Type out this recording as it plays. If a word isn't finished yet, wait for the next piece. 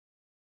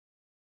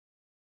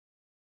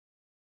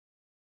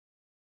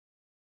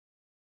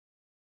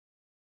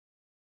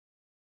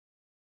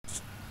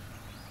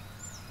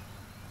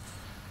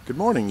Good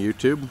morning,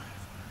 YouTube.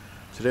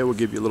 Today we'll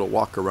give you a little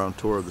walk around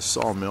tour of the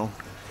sawmill.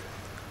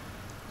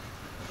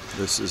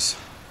 This is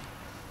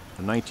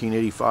a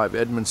 1985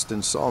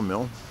 Edmiston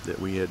sawmill that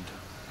we had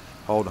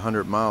hauled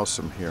 100 miles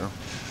from here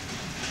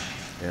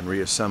and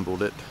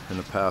reassembled it in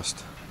the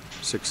past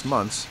 6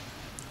 months.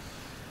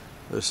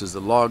 This is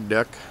the log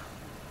deck.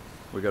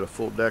 We got a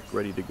full deck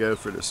ready to go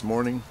for this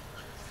morning.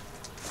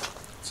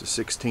 It's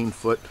a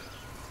 16-foot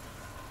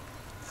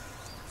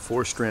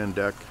 4-strand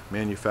deck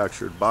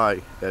manufactured by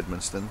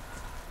Edmiston.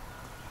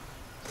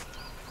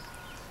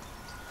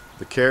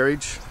 The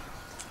carriage,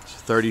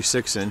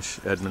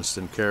 36-inch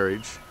Edmiston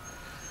carriage,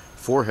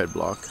 4-head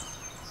block.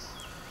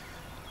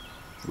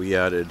 We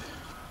added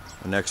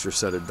an extra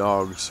set of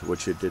dogs,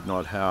 which it did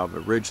not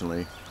have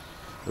originally.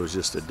 It was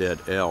just a dead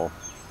L.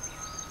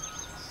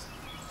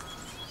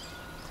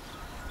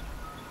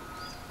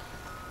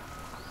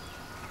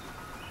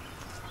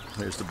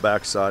 Here's the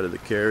back side of the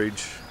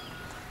carriage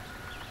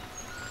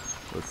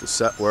with the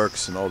set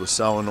works and all the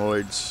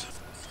solenoids.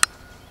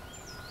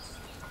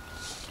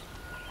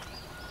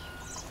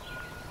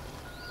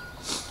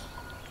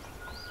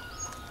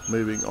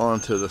 Moving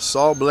on to the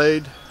saw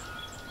blade.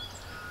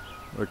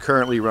 We're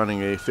currently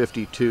running a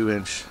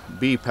 52-inch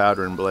B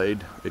pattern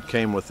blade. It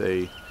came with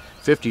a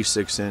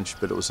 56-inch,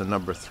 but it was a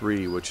number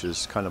 3, which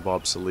is kind of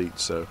obsolete.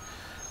 So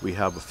we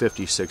have a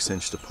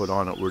 56-inch to put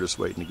on it. We're just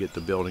waiting to get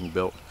the building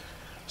built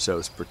so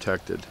it's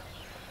protected.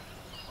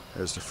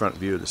 There's the front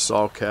view of the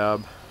saw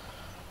cab.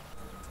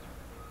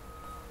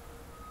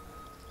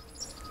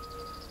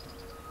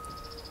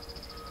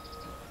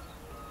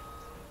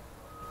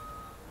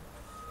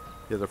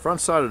 Yeah, the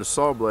front side of the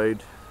saw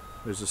blade,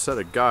 there's a set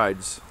of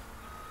guides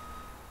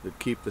that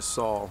keep the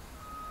saw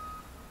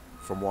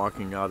from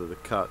walking out of the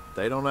cut.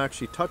 They don't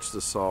actually touch the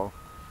saw,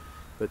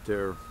 but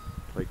they're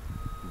like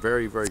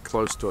very, very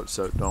close to it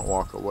so it don't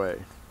walk away.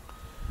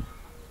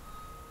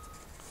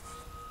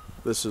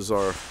 This is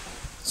our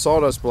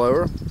sawdust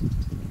blower.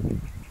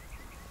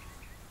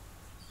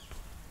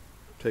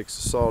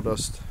 Takes the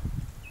sawdust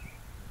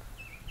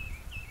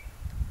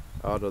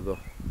out of the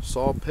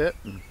saw pit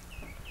and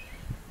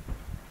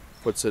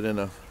puts it in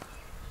a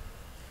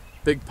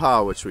big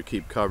pile which we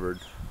keep covered.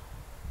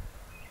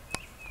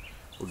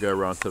 We'll go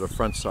around to the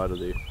front side of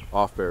the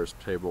off-bearers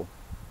table.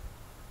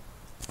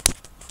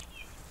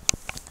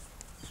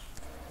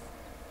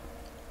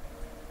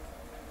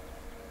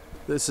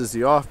 This is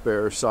the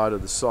off-bearer side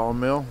of the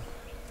sawmill.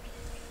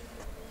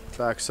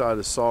 Back side of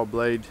the saw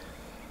blade.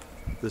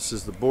 This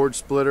is the board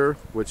splitter,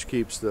 which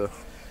keeps the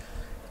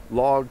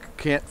log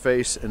cant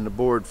face and the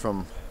board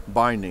from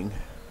binding.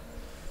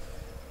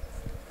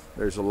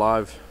 There's a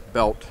live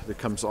belt that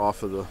comes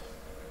off of the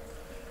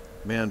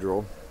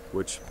mandrel,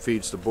 which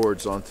feeds the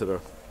boards onto the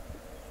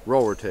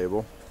roller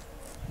table.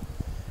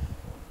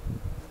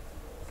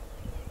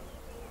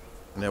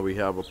 And then we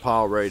have a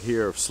pile right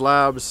here of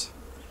slabs,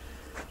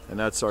 and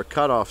that's our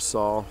cutoff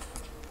saw,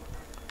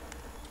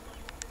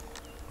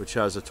 which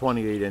has a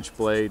 28-inch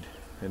blade,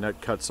 and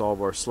that cuts all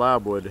of our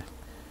slab wood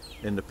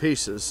into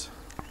pieces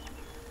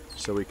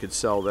so we could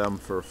sell them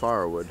for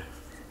firewood.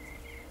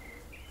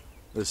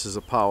 This is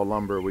a pile of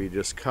lumber we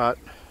just cut.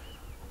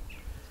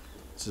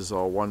 This is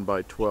all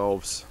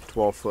 1x12s,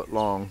 12 foot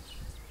long.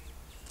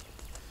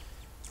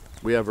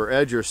 We have our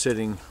edger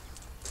sitting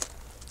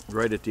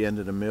right at the end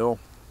of the mill,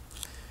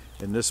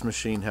 and this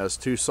machine has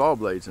 2 saw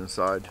blades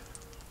inside,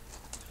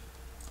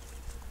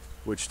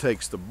 which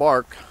takes the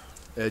bark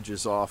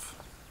edges off.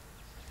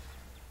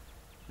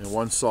 And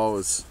one saw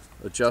is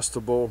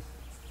adjustable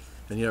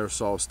and the other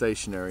saw is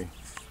stationary.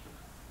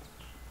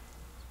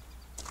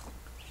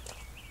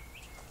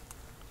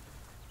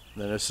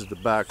 Then this is the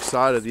back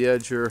side of the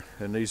edger,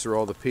 and these are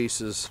all the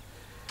pieces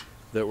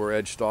that were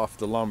edged off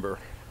the lumber.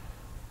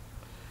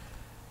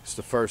 It's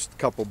the first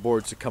couple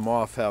boards to come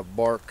off have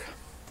bark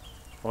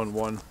on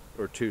 1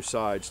 or 2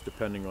 sides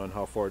depending on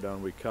how far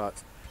down we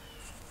cut.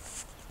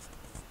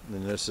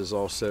 And this is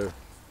also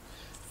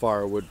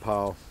firewood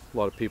pile. A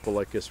lot of people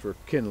like this for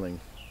kindling.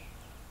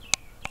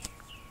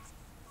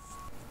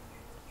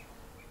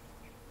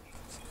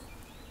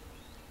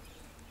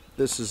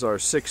 This is our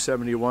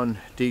 671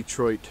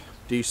 Detroit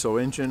diesel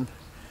engine.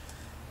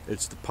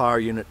 It's the power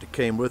unit that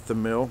came with the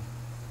mill.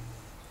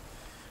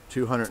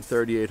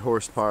 238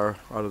 horsepower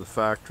out of the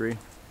factory.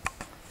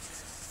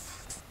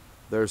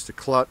 There's the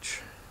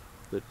clutch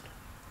that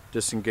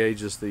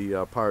disengages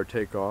the power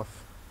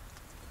takeoff.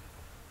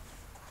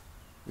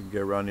 We can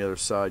go around the other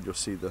side, you'll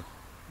see the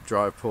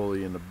drive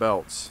pulley and the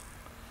belts.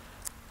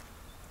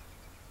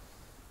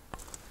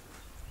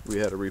 We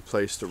had to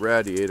replace the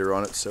radiator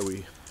on it, so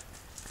we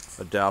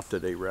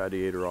adapted a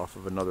radiator off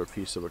of another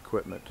piece of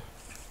equipment.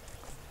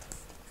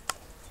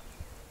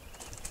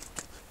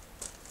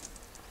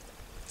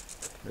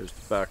 There's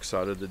the back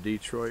side of the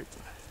Detroit.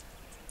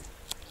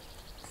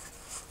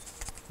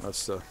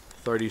 That's the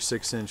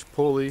 36-inch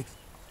pulley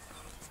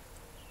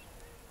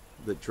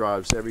that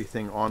drives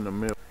everything on the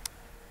mill.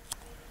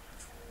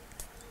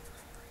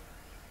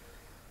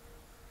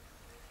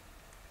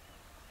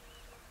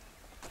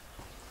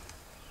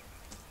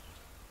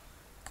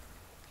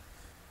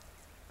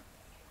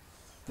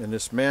 And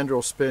this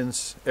mandrel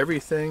spins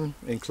everything,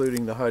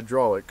 including the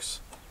hydraulics.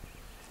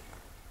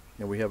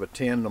 And we have a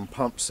tandem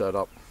pump set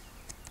up.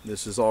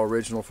 This is all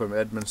original from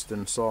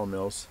Edmiston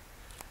sawmills.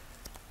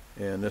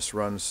 And this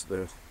runs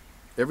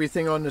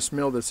everything on this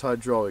mill that's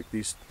hydraulic.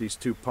 These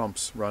two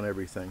pumps run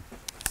everything.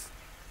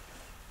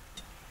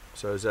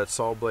 So as that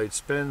saw blade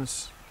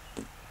spins,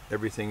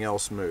 everything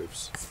else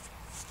moves.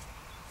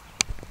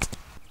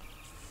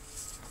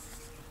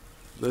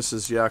 This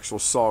is the actual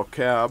saw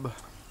cab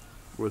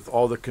with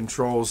all the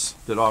controls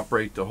that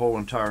operate the whole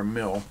entire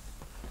mill.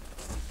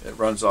 It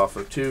runs off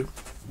of 2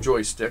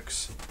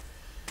 joysticks.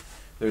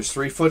 There's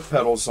 3 foot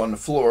pedals on the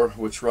floor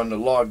which run the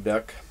log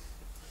deck.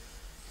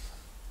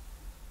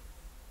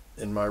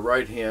 In my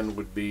right hand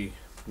would be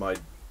my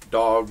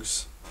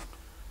dogs,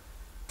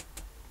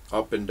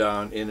 up and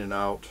down, in and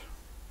out.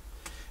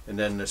 And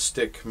then the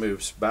stick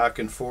moves back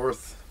and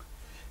forth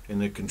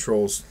and it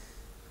controls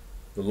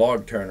the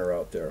log turner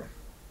out there.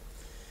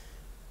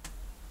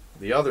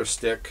 The other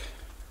stick,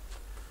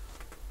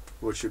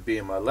 which would be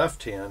in my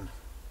left hand,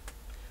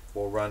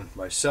 will run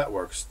my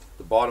setworks.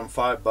 The bottom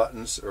 5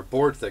 buttons are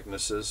board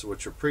thicknesses,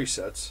 which are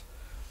presets,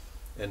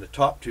 and the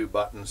top 2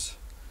 buttons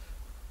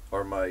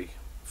are my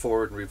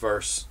forward and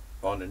reverse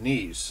on the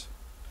knees.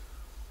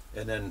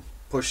 And then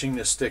pushing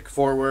the stick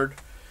forward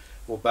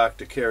will back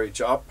the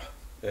carriage up,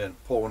 and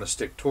pulling the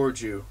stick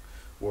towards you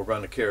will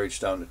run the carriage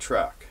down the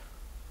track.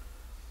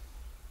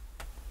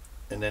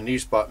 And then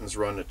these buttons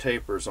run the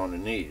tapers on the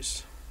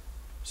knees.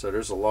 So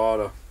there's a lot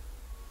of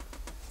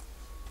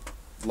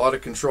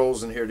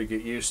controls in here to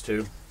get used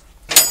to.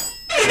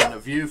 And a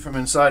view from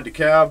inside the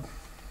cab,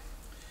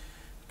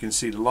 you can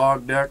see the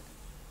log deck,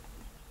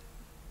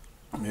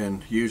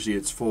 and usually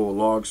it's full of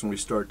logs when we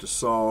start to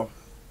saw,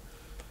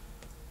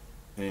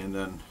 and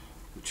then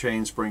the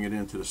chains bring it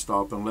into the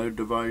stop and load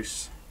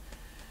device.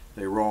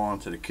 They roll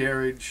onto the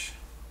carriage,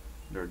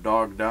 they're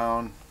dogged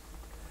down,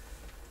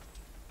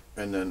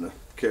 and then the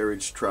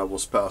carriage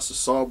travels past the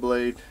saw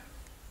blade.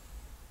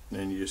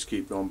 And you just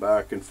keep going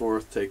back and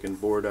forth, taking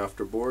board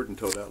after board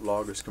until that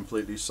log is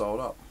completely sawed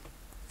up.